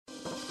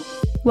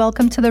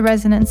Welcome to The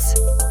Resonance,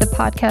 the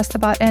podcast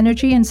about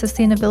energy and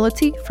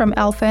sustainability from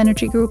Alfa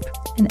Energy Group,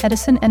 an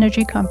Edison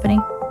energy company.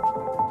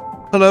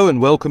 Hello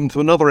and welcome to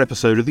another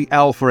episode of the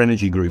Alfa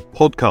Energy Group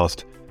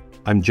podcast.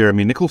 I'm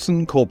Jeremy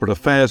Nicholson, Corporate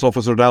Affairs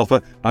Officer at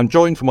Alfa. I'm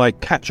joined for my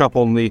catch-up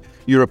on the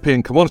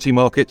European commodity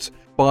markets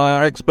by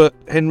our expert,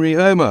 Henry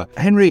Omer.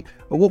 Henry,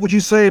 what would you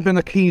say have been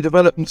a key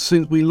development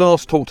since we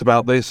last talked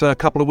about this a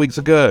couple of weeks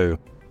ago?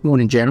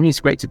 Morning, Jeremy. It's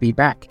great to be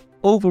back.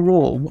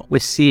 Overall, what we're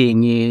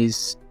seeing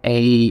is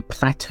a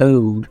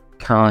plateaued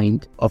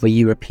kind of a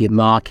European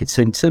market.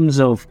 So in terms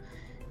of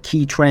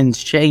key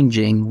trends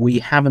changing, we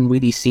haven't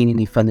really seen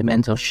any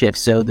fundamental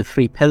shifts. So the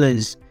three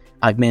pillars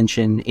I've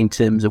mentioned in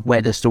terms of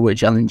whether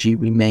storage LNG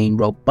remain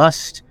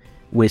robust,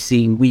 we're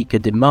seeing weaker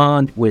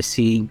demand, we're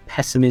seeing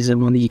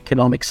pessimism on the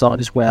economic side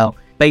as well,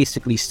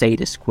 basically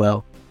status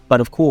quo.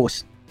 But of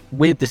course,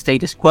 with the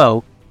status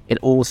quo, it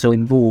also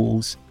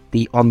involves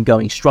the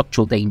ongoing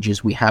structural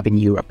dangers we have in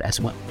Europe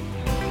as well.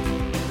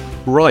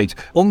 Right.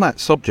 On that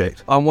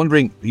subject, I'm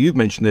wondering, you've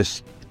mentioned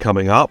this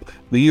coming up,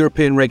 the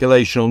European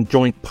regulation on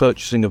joint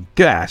purchasing of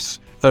gas,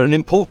 an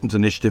important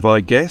initiative, I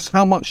guess.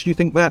 How much do you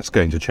think that's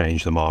going to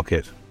change the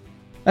market?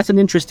 That's an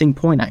interesting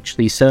point,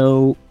 actually.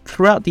 So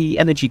throughout the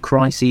energy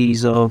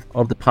crises of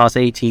the past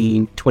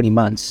 18, 20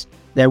 months,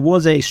 there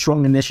was a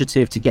strong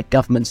initiative to get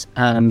governments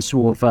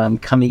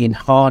coming in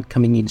hard,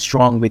 coming in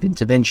strong with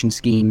intervention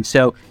schemes.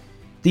 So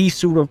these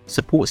sort of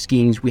support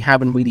schemes we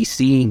haven't really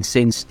seen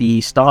since the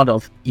start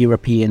of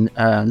European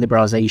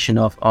liberalization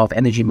of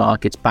energy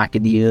markets back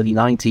in the early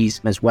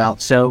 90s as well.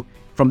 So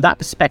from that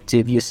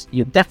perspective,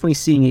 you're definitely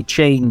seeing a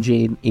change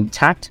in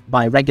tact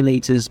by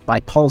regulators,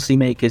 by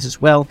policymakers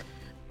as well.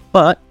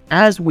 But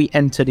as we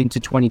entered into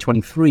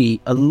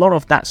 2023, a lot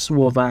of that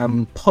sort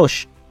of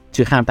push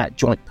to have that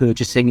joint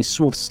purchasing is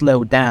sort of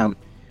slowed down.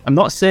 I'm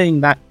not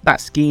saying that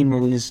that scheme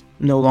is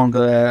no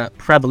longer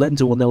prevalent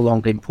or no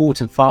longer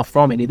important, far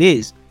from it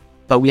is.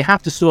 But we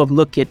have to sort of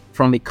look at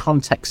from the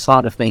context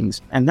side of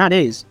things. And that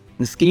is,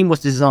 the scheme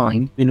was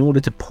designed in order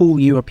to pool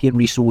European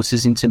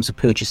resources in terms of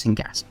purchasing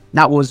gas.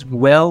 That was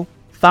well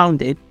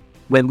founded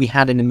when we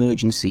had an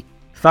emergency.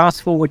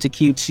 Fast forward to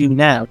Q2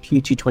 now,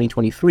 Q2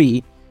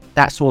 2023,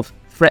 that sort of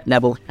threat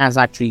level has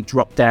actually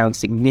dropped down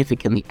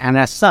significantly. And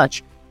as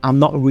such, I'm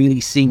not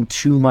really seeing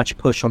too much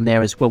push on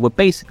there as well. We're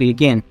basically,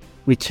 again,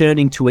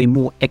 returning to a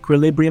more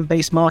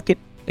equilibrium-based market,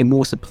 a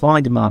more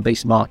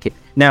supply-demand-based market.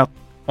 Now,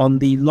 on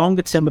the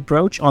longer-term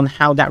approach on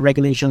how that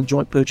regulation on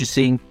joint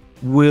purchasing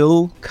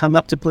will come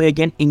up to play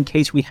again in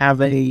case we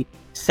have a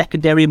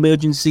secondary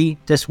emergency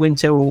this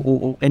winter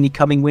or any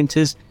coming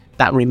winters,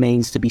 that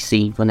remains to be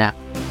seen for now.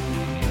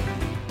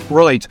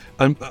 Right.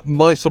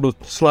 My sort of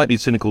slightly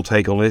cynical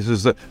take on this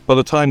is that by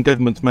the time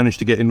governments manage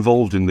to get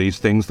involved in these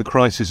things, the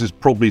crisis has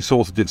probably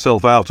sorted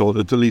itself out, or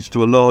at least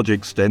to a large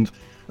extent.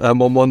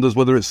 One wonders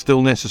whether it's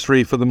still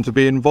necessary for them to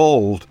be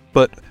involved.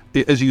 But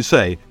as you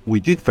say,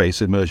 we did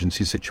face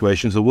emergency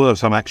situations. There were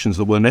some actions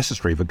that were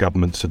necessary for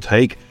governments to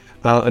take.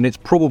 And it's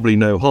probably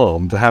no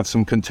harm to have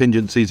some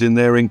contingencies in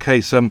there in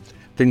case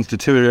things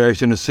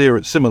deteriorate in a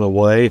similar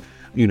way,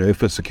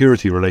 for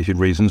security-related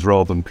reasons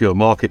rather than pure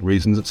market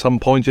reasons at some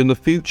point in the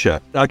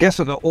future. I guess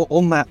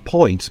on that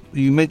point,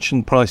 you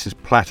mentioned prices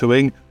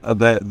plateauing.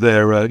 They're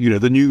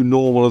the new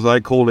normal, as I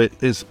call it,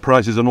 is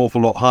prices an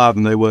awful lot higher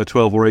than they were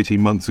 12 or 18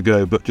 months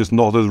ago, but just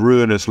not as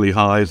ruinously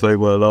high as they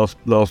were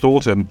last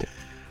autumn.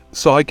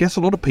 So I guess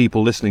a lot of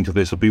people listening to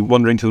this will be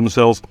wondering to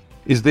themselves,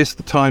 is this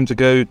the time to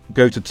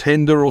go to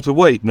tender or to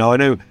wait? Now, I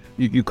know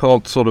you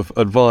can't sort of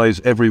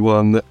advise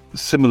everyone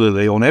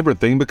similarly on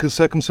everything because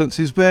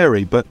circumstances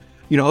vary, but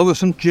are there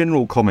some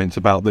general comments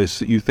about this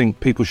that you think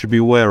people should be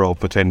aware of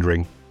for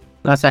tendering?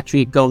 That's actually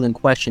a golden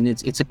question.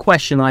 It's a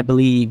question I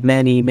believe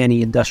many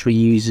industrial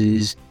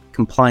users,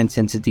 compliance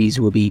entities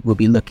will be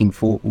looking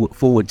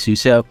forward to.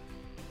 So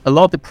a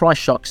lot of the price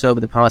shocks over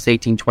the past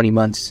 18, 20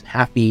 months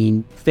have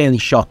been fairly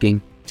shocking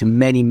to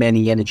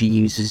many energy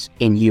users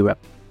in Europe.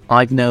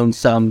 I've known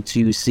some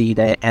to see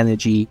their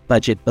energy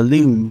budget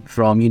balloon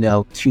from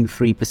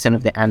 2-3%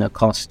 of their annual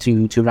cost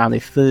to around a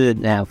third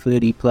now,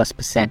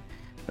 30+%.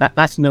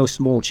 That's no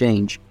small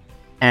change.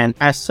 And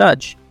as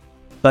such,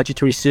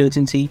 budgetary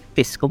certainty,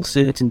 fiscal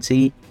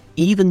certainty,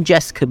 even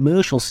just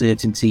commercial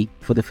certainty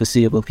for the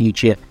foreseeable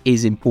future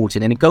is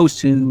important. And it goes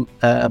to,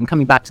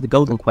 coming back to the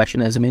golden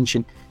question, as I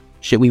mentioned,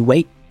 should we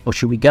wait or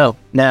should we go?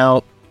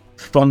 Now,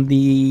 from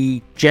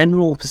the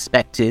general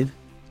perspective,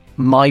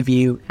 my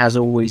view has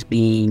always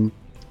been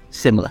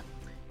similar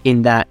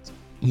in that,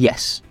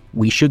 yes,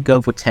 we should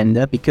go for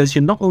tender because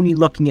you're not only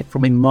looking at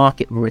from a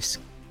market risk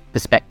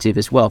perspective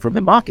as well. From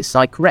a market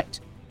side, correct.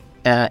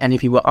 And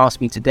if you were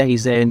asking me today,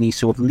 is there any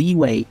sort of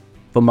leeway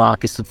for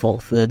markets to fall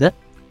further?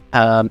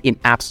 In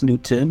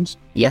absolute terms,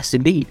 yes,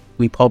 indeed.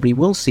 We probably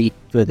will see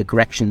further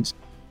corrections.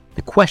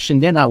 The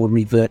question then I would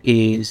revert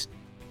is,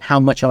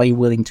 how much are you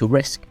willing to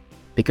risk?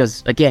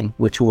 Because again,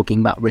 we're talking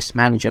about risk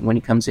management when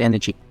it comes to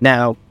energy.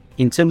 Now,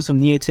 in terms of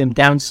near-term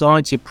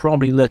downsides, you're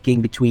probably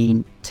looking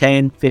between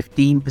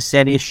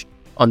 10-15%-ish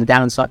on the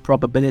downside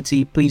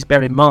probability. Please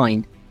bear in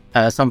mind,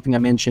 something I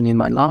mentioned in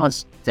my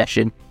last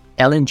session,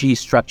 LNG is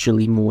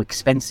structurally more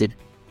expensive.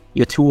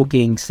 You're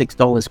talking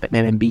 $6 per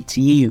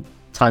MMBTU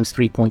times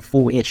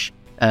 3.4-ish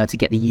to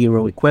get the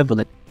euro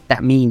equivalent.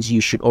 That means you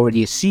should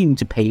already assume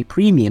to pay a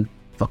premium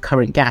for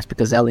current gas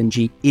because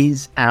LNG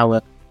is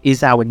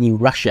our new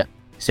Russia,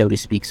 so to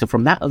speak. So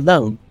from that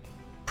alone,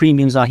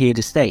 premiums are here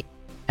to stay.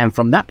 And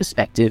from that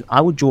perspective,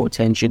 I would draw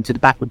attention to the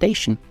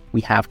backwardation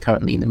we have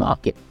currently in the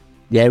market.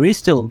 There is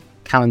still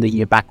calendar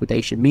year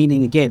backwardation,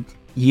 meaning again,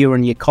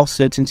 year-on-year cost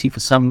certainty for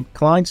some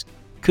clients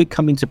could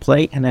come into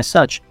play. And as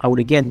such, I would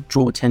again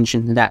draw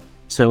attention to that.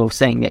 So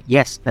saying that,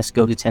 yes, let's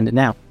go to tender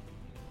now.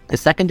 The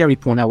secondary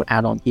point I would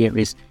add on here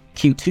is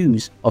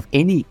Q2s of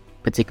any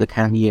particular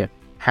calendar year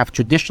have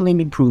traditionally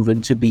been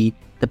proven to be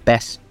the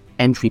best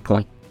entry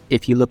point.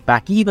 If you look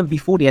back even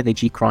before the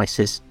energy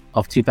crisis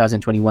of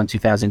 2021,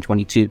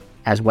 2022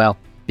 as well,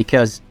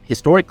 because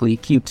historically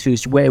Q2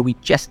 is where we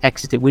just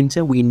exited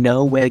winter. We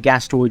know where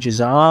gas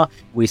storages are.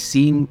 We're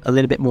seeing a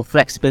little bit more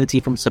flexibility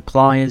from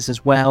suppliers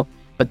as well.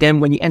 But then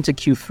when you enter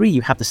Q3,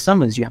 you have the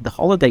summers, you have the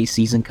holiday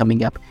season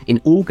coming up. In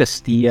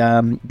August, the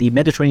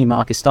Mediterranean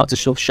markets start to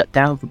sort of shut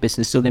down for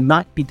business. So there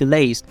might be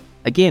delays.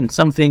 Again,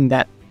 something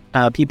that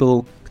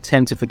people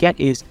tend to forget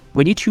is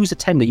when you choose a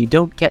tender, you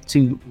don't get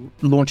to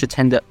launch a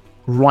tender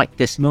right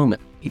this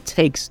moment. It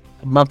takes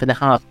a month and a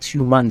half,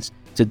 2 months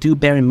to do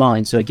bear in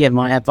mind. So again,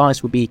 my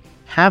advice would be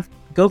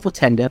go for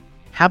tender,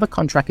 have a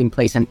contract in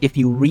place. And if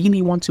you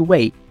really want to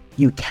wait,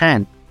 you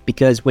can.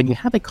 Because when you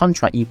have a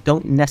contract, you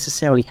don't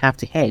necessarily have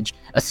to hedge,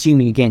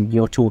 assuming, again,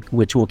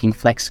 we're talking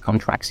flex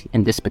contracts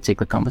in this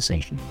particular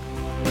conversation.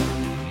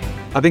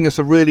 I think it's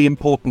a really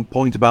important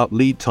point about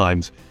lead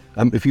times.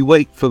 If you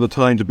wait for the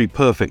time to be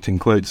perfect, in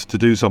quotes, to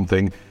do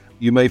something,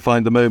 you may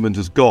find the moment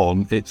has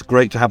gone. It's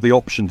great to have the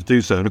option to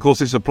do so. And of course,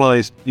 this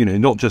applies,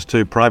 not just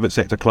to private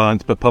sector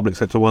clients, but public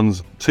sector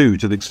ones too,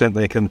 to the extent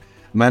they can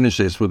manage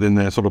this within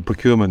their sort of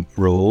procurement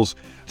rules.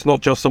 It's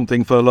not just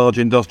something for large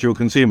industrial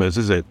consumers,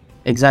 is it?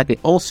 Exactly.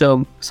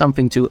 Also,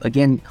 something to,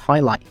 again,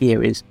 highlight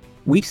here is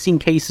we've seen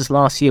cases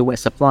last year where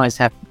suppliers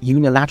have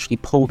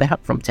unilaterally pulled out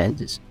from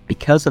tenders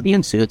because of the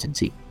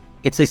uncertainty.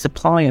 It's a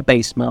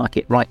supplier-based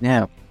market right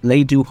now.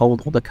 They do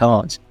hold all the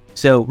cards.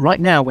 So right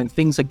now, when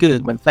things are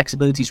good, when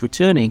flexibility is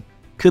returning,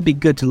 could be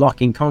good to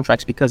lock in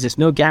contracts because there's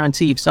no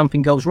guarantee if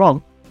something goes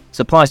wrong,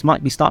 suppliers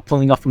might start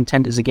pulling off from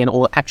tenders again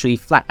or actually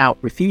flat out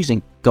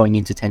refusing going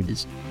into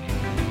tenders.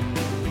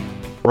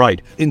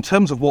 Right. In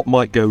terms of what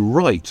might go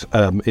right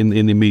in the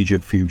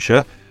immediate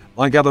future,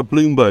 I gather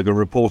Bloomberg are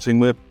reporting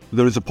where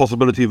there is a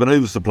possibility of an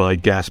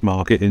oversupplied gas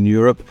market in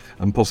Europe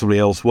and possibly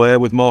elsewhere,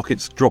 with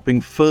markets dropping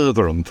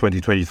further on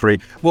 2023.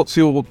 What's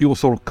your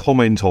sort of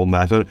comment on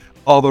that?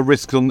 Are there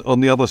risks on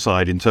the other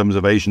side in terms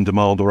of Asian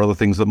demand or other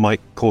things that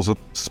might cause a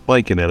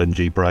spike in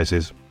LNG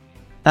prices?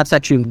 That's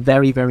actually a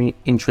very, very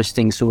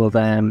interesting sort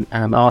of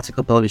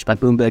article published by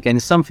Bloomberg, and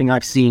it's something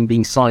I've seen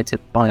being cited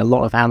by a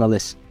lot of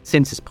analysts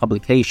since its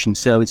publication.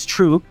 So it's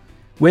true,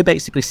 we're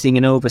basically seeing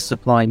an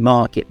oversupply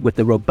market with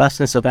the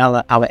robustness of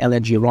our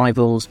LNG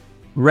arrivals,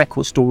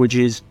 record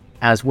storages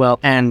as well,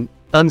 and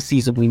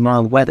unseasonably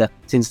mild weather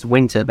since the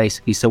winter,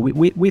 basically. So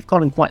we've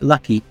gotten quite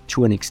lucky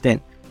to an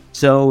extent.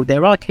 So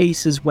there are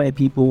cases where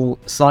people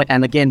cite,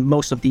 and again,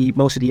 most of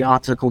the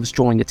article is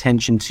drawing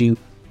attention to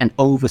an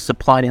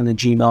oversupplied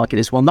LNG market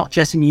as well, not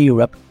just in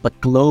Europe, but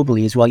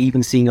globally as well,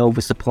 even seeing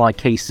oversupply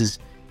cases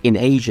in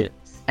Asia.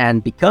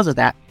 And because of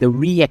that, the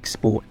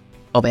re-export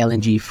of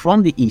LNG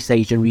from the East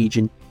Asian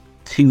region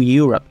to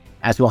Europe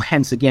as well.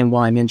 Hence, again,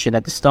 why I mentioned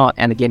at the start,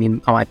 and again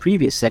in my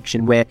previous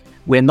section, where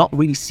we're not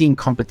really seeing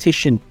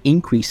competition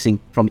increasing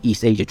from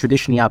East Asia,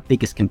 traditionally our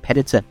biggest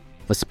competitor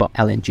for spot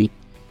LNG.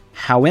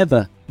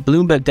 However,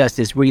 Bloomberg does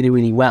this really,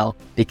 really well,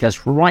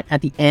 because right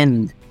at the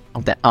end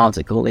of that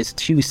article is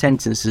 2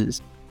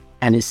 sentences,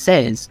 and it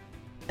says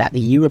that the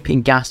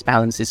European gas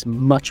balance is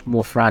much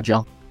more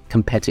fragile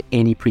compared to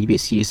any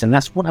previous years. And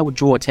that's what I would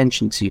draw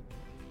attention to.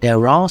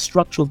 There are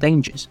structural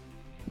dangers.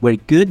 We're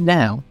good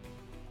now,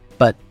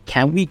 but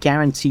can we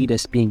guarantee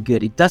this being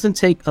good? It doesn't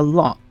take a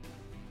lot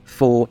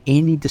for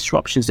any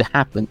disruptions to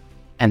happen,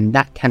 and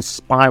that can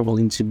spiral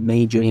into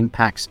major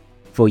impacts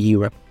for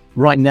Europe.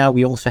 Right now,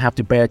 we also have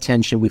to bear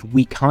attention with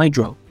weak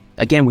hydro.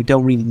 Again, we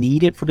don't really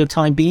need it for the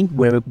time being.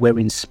 We're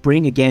in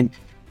spring. Again,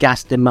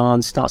 gas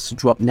demand starts to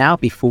drop now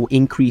before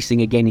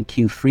increasing again in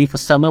Q3 for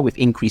summer with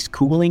increased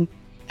cooling.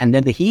 And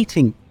then the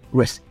heating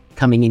risk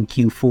coming in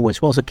Q4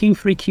 as well. So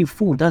Q3,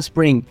 Q4 does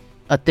bring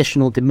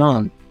additional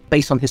demand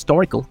based on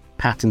historical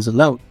patterns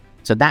alone.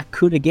 So that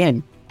could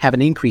again have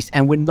an increase.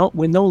 And we're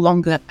no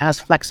longer as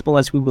flexible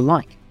as we would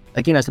like.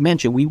 Again, as I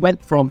mentioned, we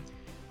went from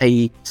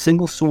a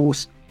single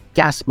source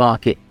gas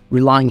market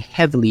relying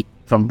heavily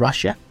from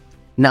Russia.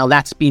 Now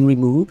that's been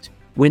removed.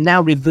 We're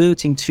now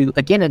reverting to,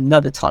 again,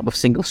 another type of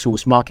single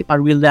source market by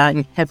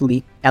relying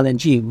heavily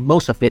LNG,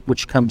 most of it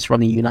which comes from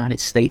the United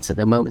States at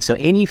the moment. So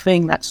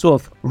anything that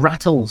sort of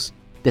rattles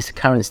this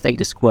current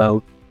status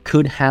quo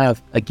could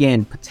have,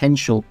 again,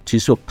 potential to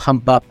sort of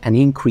pump up and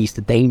increase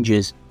the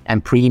dangers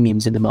and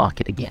premiums in the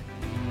market again.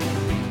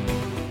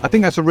 I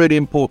think that's a really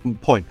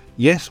important point.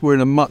 Yes, we're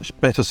in a much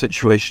better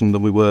situation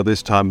than we were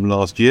this time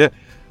last year,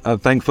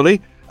 thankfully,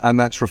 and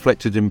that's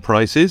reflected in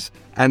prices.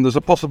 And there's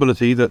a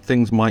possibility that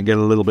things might get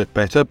a little bit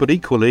better, but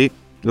equally,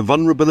 the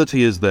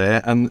vulnerability is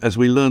there. And as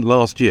we learned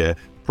last year,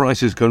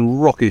 prices can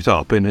rocket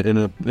up in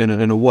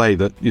a way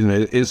that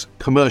is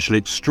commercially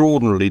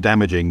extraordinarily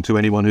damaging to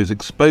anyone who's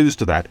exposed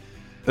to that.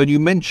 And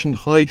you mentioned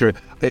hydro.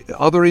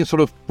 Are there any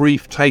sort of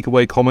brief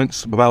takeaway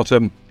comments about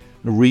a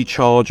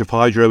recharge of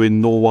hydro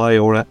in Norway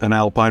or an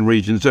alpine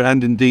regions,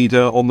 and indeed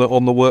on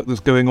the work that's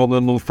going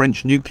on the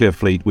French nuclear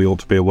fleet we ought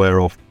to be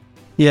aware of?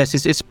 Yes,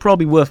 it's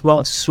probably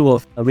worthwhile to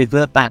sort of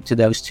revert back to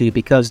those two,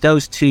 because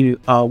those two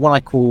are what I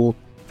call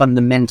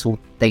fundamental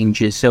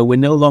dangers. So we're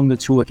no longer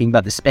talking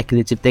about the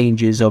speculative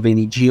dangers of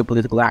any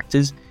geopolitical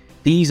actors.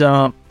 These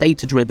are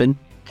data-driven,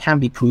 can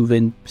be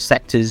proven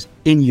sectors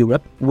in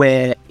Europe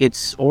where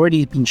it's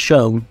already been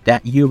shown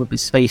that Europe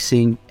is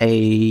facing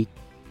a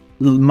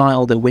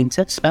milder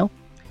winter spell,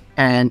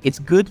 and it's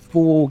good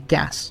for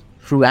gas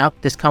throughout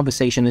this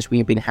conversation as we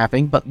have been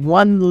having. But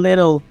one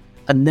little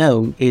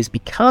unknown is,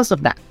 because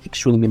of that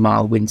extremely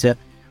mild winter,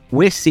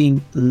 we're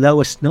seeing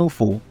lower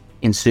snowfall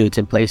in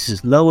certain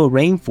places, lower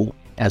rainfall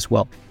as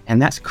well,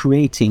 and that's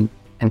creating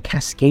and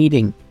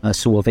cascading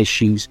sort of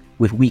issues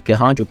with weaker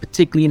hydro,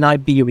 particularly in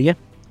Iberia,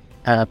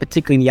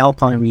 particularly in the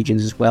alpine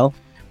regions as well.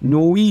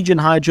 Norwegian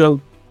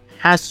hydro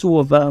has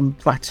sort of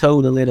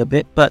plateaued a little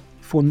bit, but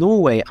for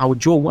Norway, I would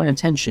draw one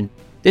attention.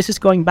 This is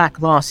going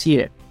back last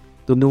year.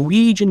 The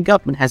Norwegian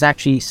government has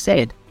actually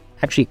said,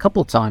 a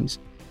couple of times,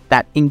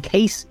 that in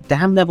case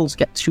dam levels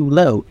get too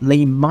low,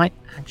 they might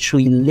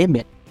actually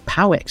limit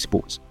power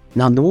exports.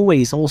 Now,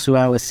 Norway is also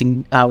our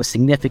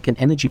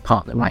significant energy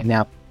partner right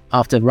now,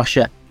 after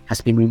Russia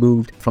has been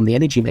removed from the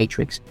energy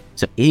matrix.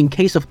 So in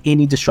case of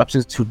any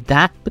disruptions to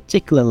that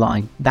particular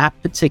line, that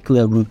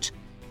particular route,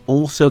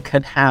 also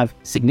could have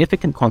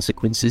significant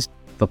consequences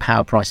for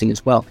power pricing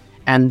as well.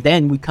 And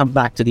then we come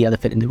back to the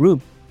elephant in the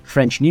room,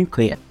 French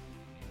nuclear.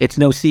 It's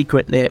no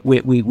secret that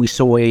we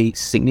saw a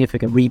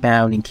significant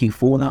rebound in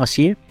Q4 last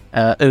year,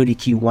 early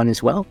Q1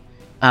 as well.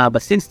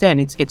 But since then,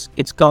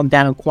 it's gone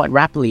down quite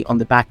rapidly on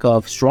the back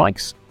of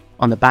strikes,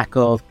 on the back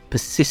of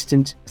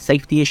persistent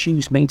safety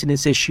issues,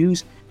 maintenance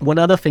issues. One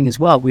other thing as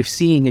well, we're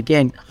seeing,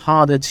 again,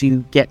 harder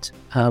to get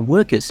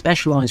workers,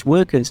 specialized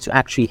workers, to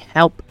actually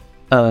help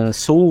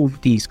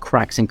solve these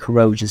cracks and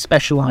corrosion,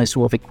 specialized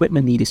sort of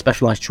equipment needed,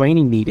 specialized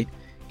training needed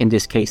in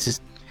these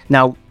cases.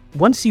 Now,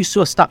 once you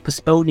sort of start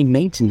postponing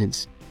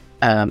maintenance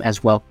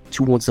as well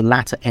towards the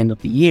latter end of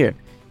the year,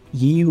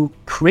 you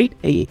create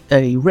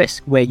a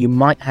risk where you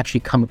might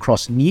actually come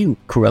across new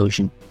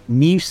corrosion,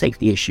 new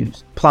safety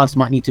issues. Plants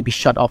might need to be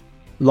shut off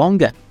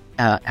longer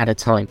at a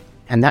time,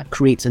 and that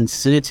creates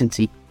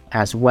uncertainty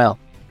as well.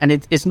 And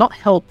it's not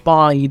helped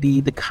by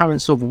the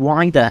current sort of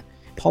wider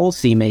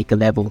policymaker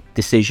level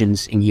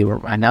decisions in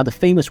Europe right now. The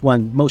famous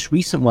one, most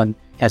recent one,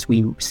 as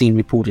we've seen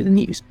reported in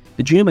the news,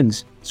 the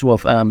Germans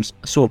sort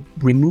of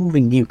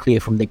removing nuclear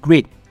from the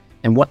grid.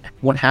 And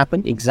what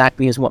happened?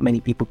 Exactly as what many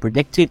people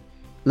predicted.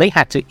 They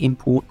had to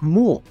import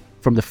more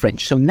from the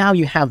French. So now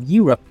you have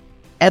Europe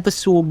ever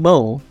so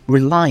more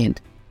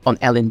reliant on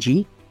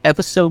LNG,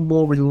 ever so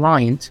more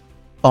reliant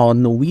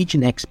on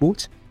Norwegian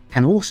exports,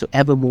 and also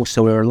ever more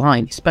so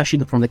reliant,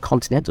 especially from the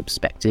continental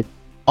perspective,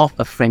 of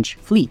a French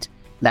fleet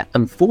that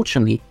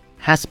unfortunately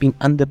has been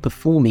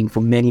underperforming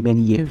for many, many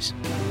years.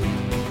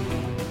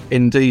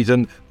 Indeed,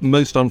 and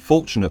most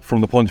unfortunate from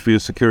the point of view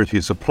of security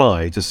of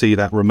supply to see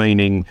that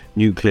remaining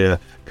nuclear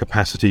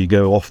capacity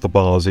go off the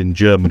bars in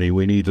Germany.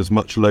 We need as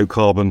much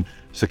low-carbon,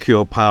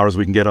 secure power as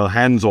we can get our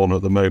hands on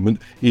at the moment.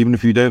 Even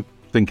if you don't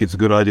think it's a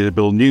good idea to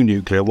build new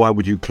nuclear, why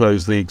would you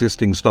close the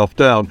existing stuff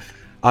down?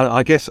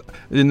 I guess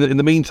in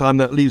the meantime,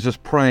 that leaves us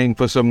praying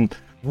for some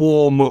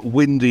warm,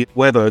 windy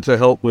weather to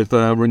help with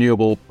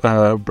renewable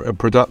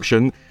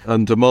production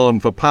and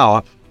demand for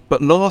power.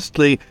 But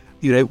lastly,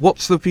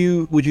 what's the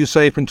view, would you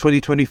say, from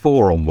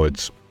 2024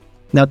 onwards?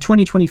 Now,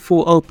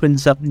 2024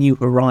 opens up new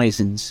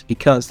horizons,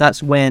 because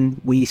that's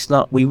when we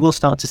will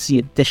start to see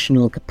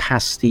additional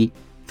capacity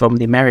from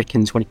the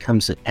Americans when it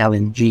comes to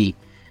LNG.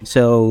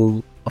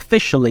 So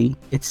officially,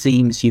 it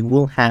seems you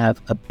will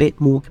have a bit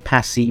more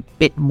capacity, a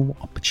bit more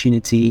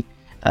opportunity,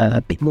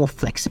 a bit more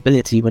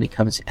flexibility when it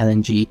comes to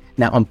LNG.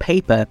 Now, on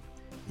paper,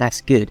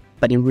 that's good.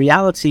 But in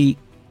reality,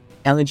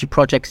 LNG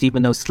projects,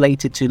 even though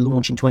slated to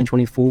launch in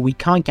 2024, we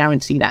can't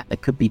guarantee that. There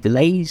could be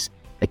delays,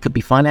 there could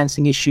be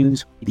financing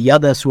issues. The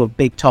other sort of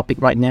big topic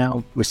right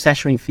now,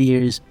 recessionary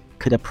fears.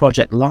 Could a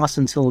project last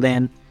until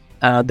then?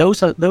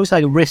 Those are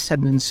the risks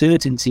and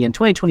uncertainty. And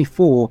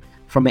 2024,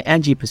 from an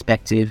energy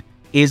perspective,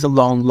 is a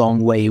long, long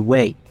way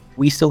away.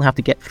 We still have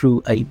to get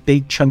through a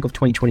big chunk of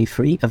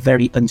 2023, a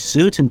very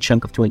uncertain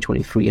chunk of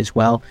 2023 as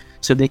well.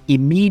 So the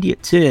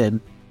immediate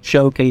term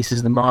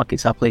showcases the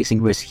markets are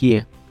placing risk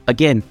here.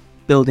 Again,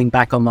 building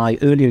back on my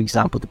earlier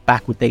example, the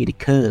backward dated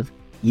curve,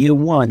 year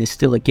one is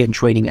still again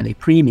trading at a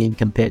premium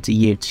compared to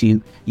year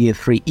two, year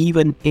three,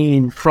 even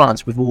in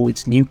France with all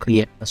its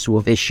nuclear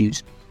sort of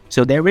issues.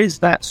 So there is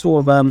that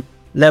sort of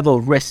level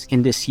of risk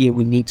in this year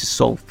we need to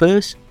solve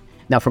first.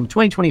 Now, from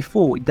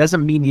 2024, it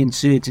doesn't mean the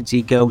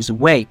uncertainty goes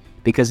away,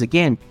 because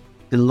again,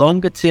 the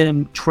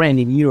longer-term trend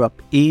in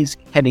Europe is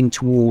heading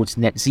towards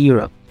net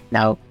zero.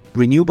 Now,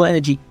 renewable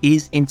energy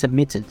is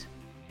intermittent.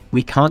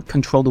 We can't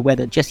control the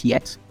weather just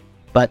yet,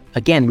 but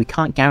again, we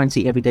can't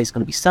guarantee every day is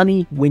going to be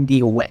sunny,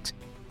 windy, or wet.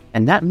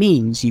 And that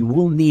means you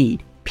will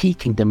need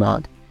peaking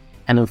demand.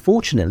 And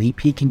unfortunately,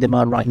 peaking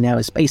demand right now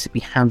is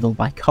basically handled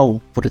by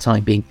coal for the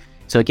time being.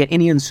 So again,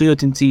 any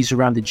uncertainties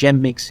around the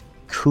gem mix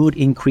could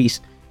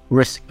increase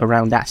risk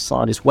around that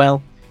side as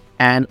well.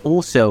 And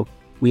also,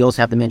 we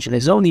also have to mention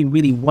there's only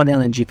really one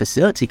LNG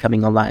facility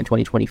coming online in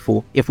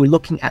 2024. If we're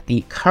looking at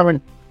the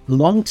current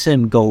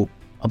long-term goal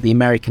of the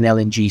American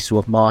LNG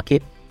sort of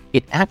market,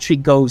 it actually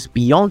goes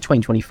beyond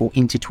 2024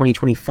 into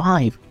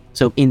 2025.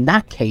 So in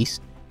that case,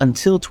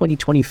 until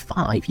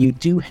 2025, you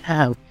do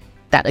have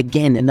that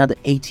again, another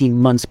 18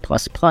 months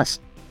plus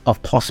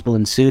of possible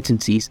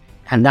uncertainties.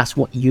 And that's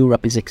what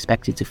Europe is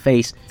expected to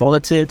face.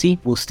 Volatility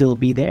will still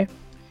be there.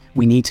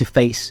 We need to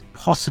face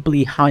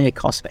possibly higher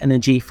cost of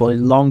energy for a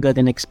longer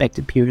than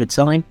expected period of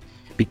time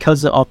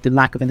because of the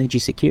lack of energy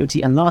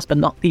security. And last but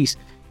not least,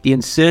 the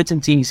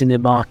uncertainties in the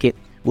market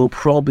will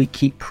probably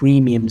keep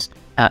premiums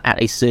at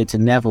a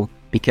certain level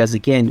because,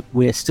 again,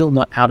 we're still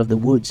not out of the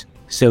woods,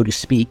 so to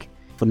speak,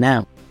 for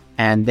now.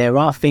 And there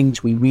are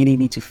things we really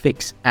need to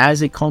fix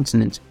as a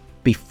continent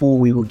before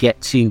we will get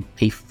to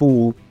a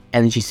full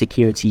energy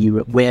security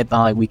Europe,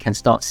 whereby we can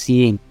start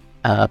seeing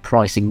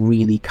pricing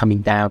really coming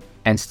down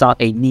and start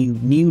a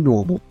new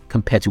normal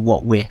compared to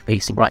what we're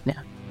facing right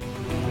now.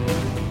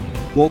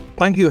 Well,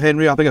 thank you,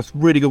 Henry. I think that's a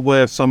really good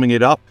way of summing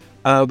it up.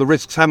 The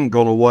risks haven't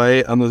gone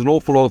away, and there's an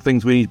awful lot of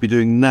things we need to be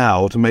doing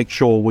now to make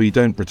sure we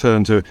don't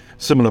return to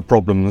similar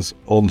problems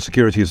on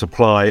security of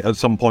supply at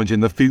some point in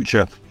the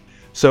future.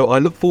 So I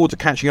look forward to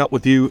catching up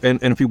with you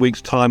in a few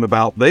weeks' time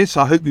about this.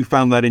 I hope you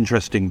found that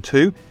interesting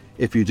too.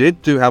 If you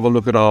did, do have a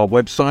look at our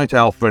website,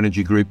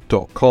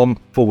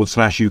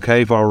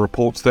 alphaenergygroup.com/UK for our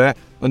reports there.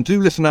 And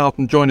do listen out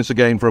and join us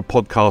again for a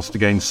podcast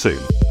again soon.